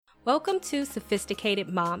Welcome to Sophisticated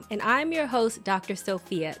Mom, and I'm your host, Dr.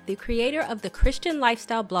 Sophia, the creator of the Christian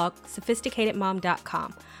lifestyle blog,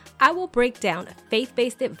 sophisticatedmom.com. I will break down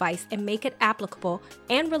faith-based advice and make it applicable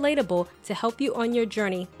and relatable to help you on your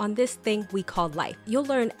journey on this thing we call life. You'll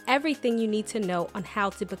learn everything you need to know on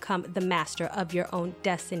how to become the master of your own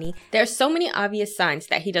destiny. There are so many obvious signs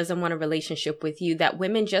that he doesn't want a relationship with you that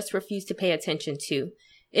women just refuse to pay attention to.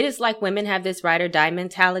 It is like women have this ride or die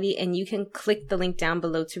mentality, and you can click the link down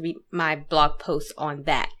below to read my blog post on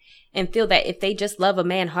that and feel that if they just love a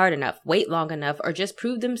man hard enough, wait long enough, or just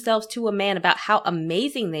prove themselves to a man about how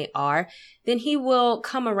amazing they are, then he will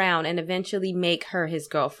come around and eventually make her his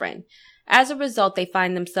girlfriend. As a result, they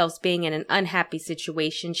find themselves being in an unhappy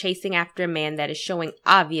situation, chasing after a man that is showing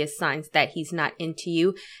obvious signs that he's not into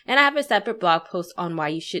you. And I have a separate blog post on why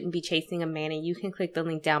you shouldn't be chasing a man, and you can click the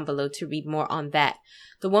link down below to read more on that.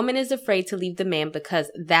 The woman is afraid to leave the man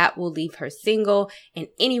because that will leave her single, and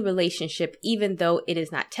any relationship, even though it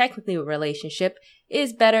is not technically a relationship,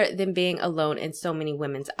 is better than being alone in so many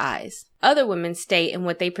women's eyes. Other women stay in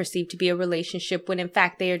what they perceive to be a relationship when in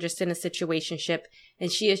fact they are just in a situationship, and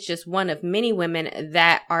she is just one of many women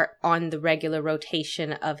that are on the regular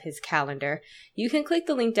rotation of his calendar. You can click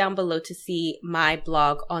the link down below to see my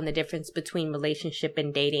blog on the difference between relationship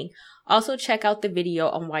and dating. Also check out the video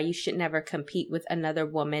on why you should never compete with another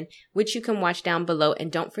woman, which you can watch down below, and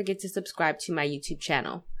don't forget to subscribe to my YouTube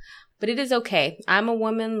channel. But it is okay. I'm a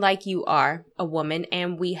woman like you are a woman,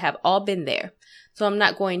 and we have all been there. So I'm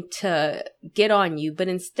not going to get on you, but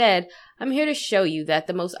instead, I'm here to show you that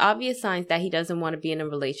the most obvious signs that he doesn't want to be in a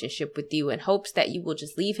relationship with you, in hopes that you will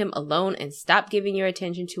just leave him alone and stop giving your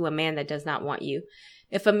attention to a man that does not want you.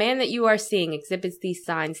 If a man that you are seeing exhibits these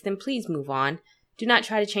signs, then please move on. Do not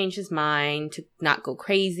try to change his mind, to not go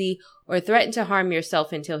crazy, or threaten to harm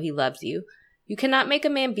yourself until he loves you. You cannot make a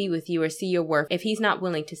man be with you or see your worth if he's not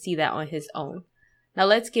willing to see that on his own. Now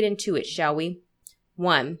let's get into it, shall we?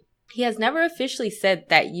 1. He has never officially said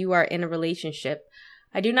that you are in a relationship.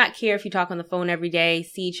 I do not care if you talk on the phone every day,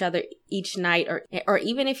 see each other each night, or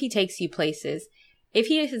even if he takes you places. If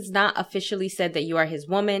he has not officially said that you are his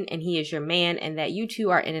woman and he is your man and that you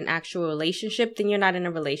two are in an actual relationship, then you're not in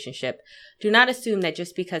a relationship. Do not assume that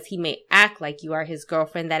just because he may act like you are his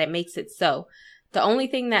girlfriend that it makes it so. The only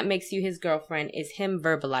thing that makes you his girlfriend is him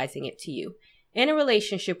verbalizing it to you. In a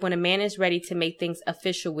relationship, when a man is ready to make things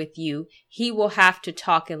official with you, he will have to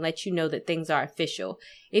talk and let you know that things are official.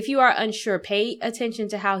 If you are unsure, pay attention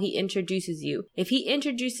to how he introduces you. If he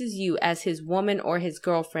introduces you as his woman or his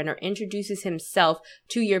girlfriend, or introduces himself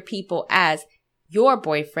to your people as your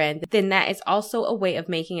boyfriend, then that is also a way of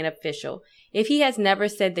making it official. If he has never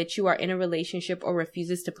said that you are in a relationship or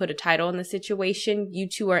refuses to put a title on the situation you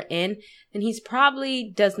two are in, then he's probably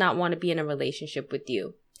does not want to be in a relationship with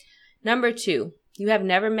you. Number 2, you have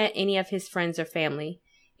never met any of his friends or family.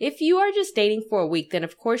 If you are just dating for a week, then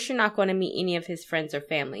of course you're not going to meet any of his friends or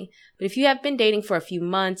family. But if you have been dating for a few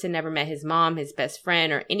months and never met his mom, his best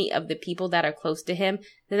friend, or any of the people that are close to him,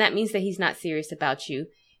 then that means that he's not serious about you.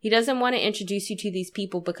 He doesn't want to introduce you to these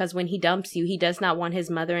people because when he dumps you, he does not want his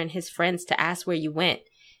mother and his friends to ask where you went.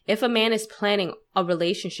 If a man is planning a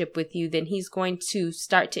relationship with you, then he's going to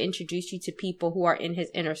start to introduce you to people who are in his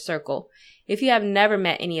inner circle. If you have never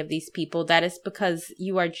met any of these people, that is because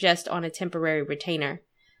you are just on a temporary retainer.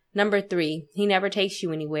 Number 3, he never takes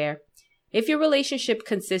you anywhere. If your relationship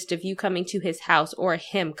consists of you coming to his house or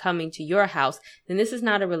him coming to your house, then this is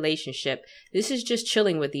not a relationship. This is just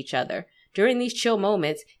chilling with each other. During these chill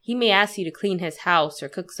moments, he may ask you to clean his house or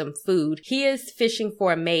cook some food. He is fishing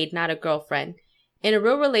for a maid, not a girlfriend. In a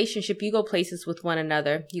real relationship, you go places with one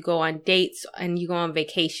another. You go on dates and you go on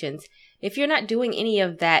vacations. If you're not doing any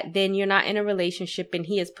of that, then you're not in a relationship, and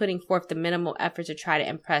he is putting forth the minimal effort to try to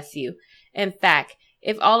impress you. In fact,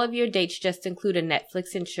 if all of your dates just include a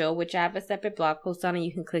Netflix and chill, which I have a separate blog post on and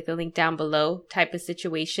you can click the link down below, type of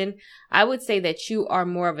situation, I would say that you are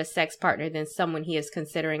more of a sex partner than someone he is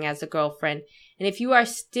considering as a girlfriend. And if you are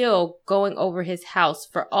still going over his house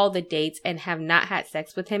for all the dates and have not had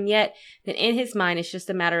sex with him yet, then in his mind it's just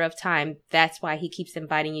a matter of time. That's why he keeps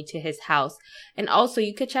inviting you to his house. And also,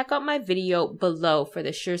 you could check out my video below for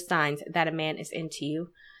the sure signs that a man is into you.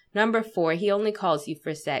 Number 4, he only calls you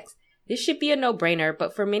for sex. This should be a no-brainer,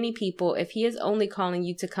 but for many people, if he is only calling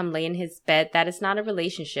you to come lay in his bed, that is not a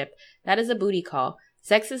relationship. That is a booty call.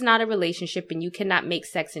 Sex is not a relationship, and you cannot make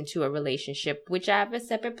sex into a relationship, which I have a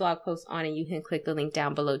separate blog post on, and you can click the link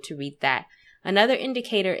down below to read that. Another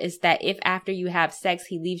indicator is that if after you have sex,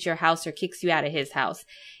 he leaves your house or kicks you out of his house.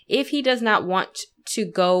 If he does not want to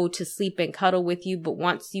go to sleep and cuddle with you, but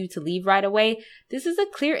wants you to leave right away, this is a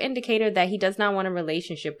clear indicator that he does not want a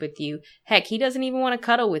relationship with you. Heck, he doesn't even want to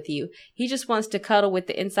cuddle with you. He just wants to cuddle with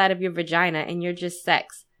the inside of your vagina and you're just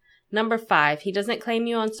sex. Number 5, he doesn't claim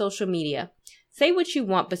you on social media. Say what you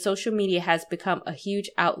want, but social media has become a huge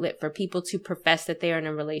outlet for people to profess that they are in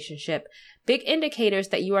a relationship. Big indicators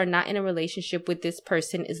that you are not in a relationship with this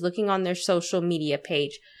person is looking on their social media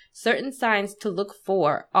page. Certain signs to look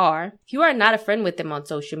for are, you are not a friend with him on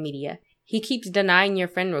social media. He keeps denying your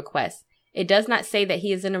friend requests. It does not say that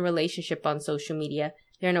he is in a relationship on social media.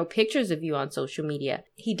 There are no pictures of you on social media.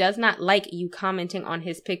 He does not like you commenting on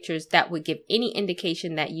his pictures that would give any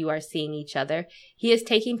indication that you are seeing each other. He is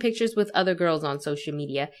taking pictures with other girls on social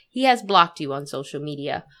media. He has blocked you on social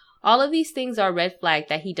media. All of these things are red flags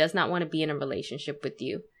that he does not want to be in a relationship with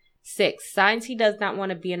you. 6, signs he does not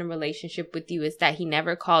want to be in a relationship with you is that he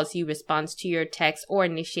never calls you, responds to your text, or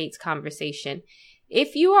initiates conversation.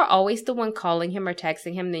 If you are always the one calling him or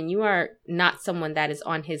texting him, then you are not someone that is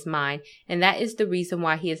on his mind, and that is the reason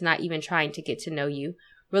why he is not even trying to get to know you.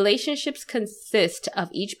 Relationships consist of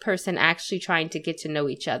each person actually trying to get to know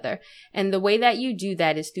each other, and the way that you do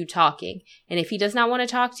that is through talking. And if he does not want to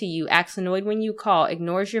talk to you, acts annoyed when you call,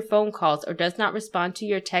 ignores your phone calls, or does not respond to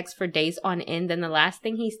your texts for days on end, then the last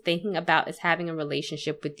thing he's thinking about is having a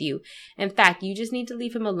relationship with you. In fact, you just need to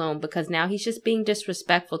leave him alone because now he's just being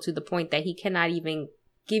disrespectful to the point that he cannot even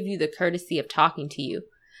give you the courtesy of talking to you.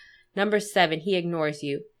 Number 7, he ignores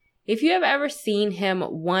you. If you have ever seen him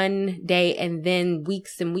one day and then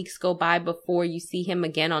weeks and weeks go by before you see him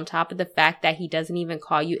again, on top of the fact that he doesn't even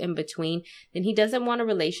call you in between, then he doesn't want a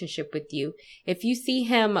relationship with you. If you see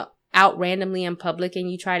him out randomly in public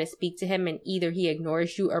and you try to speak to him and either he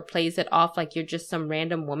ignores you or plays it off like you're just some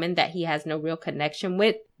random woman that he has no real connection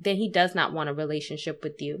with, then he does not want a relationship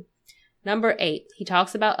with you. Number 8, he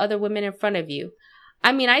talks about other women in front of you.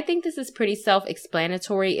 I think this is pretty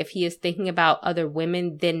self-explanatory. If he is thinking about other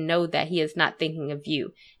women, then know that he is not thinking of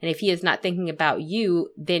you. And if he is not thinking about you,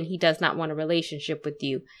 then he does not want a relationship with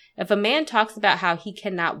you. If a man talks about how he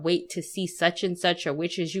cannot wait to see such and such, or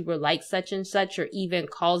wishes you were like such and such, or even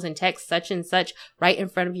calls and texts such and such right in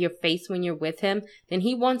front of your face when you're with him, then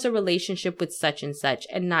he wants a relationship with such and such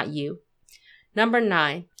and not you. Number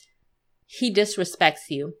 9, he disrespects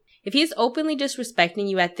you. If he is openly disrespecting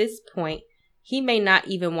you at this point, he may not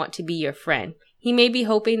even want to be your friend. He may be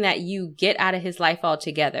hoping that you get out of his life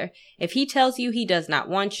altogether. If he tells you he does not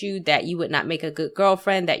want you, that you would not make a good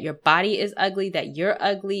girlfriend, that your body is ugly, that you're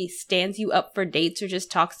ugly, stands you up for dates, or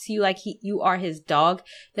just talks to you like you are his dog,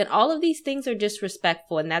 then all of these things are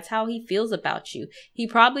disrespectful, and that's how he feels about you. He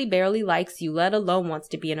probably barely likes you, let alone wants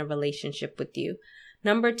to be in a relationship with you.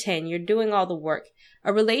 Number 10, you're doing all the work.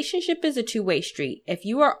 A relationship is a two-way street. If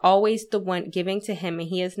you are always the one giving to him and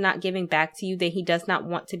he is not giving back to you, then he does not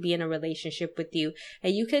want to be in a relationship with you.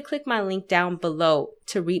 And you can click my link down below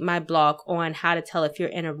to read my blog on how to tell if you're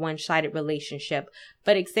in a one-sided relationship.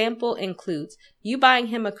 But example includes you buying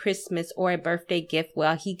him a Christmas or a birthday gift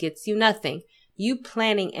while he gets you nothing. You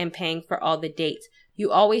planning and paying for all the dates. You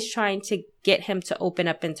always trying to get him to open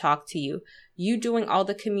up and talk to you. You doing all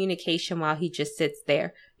the communication while he just sits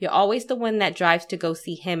there. You're always the one that drives to go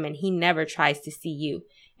see him and he never tries to see you.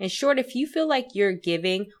 In short, if you feel like you're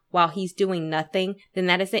giving while he's doing nothing, then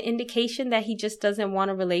that is an indication that he just doesn't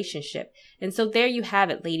want a relationship. And so there you have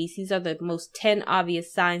it, ladies. These are the most 10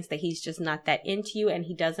 obvious signs that he's just not that into you and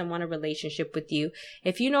he doesn't want a relationship with you.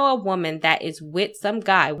 If you know a woman that is with some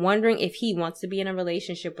guy wondering if he wants to be in a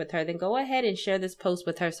relationship with her, then go ahead and share this post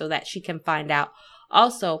with her so that she can find out.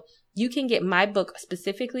 Also, you can get my book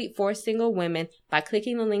specifically for single women by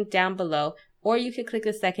clicking the link down below, or you could click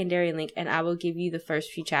the secondary link and I will give you the first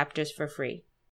few chapters for free.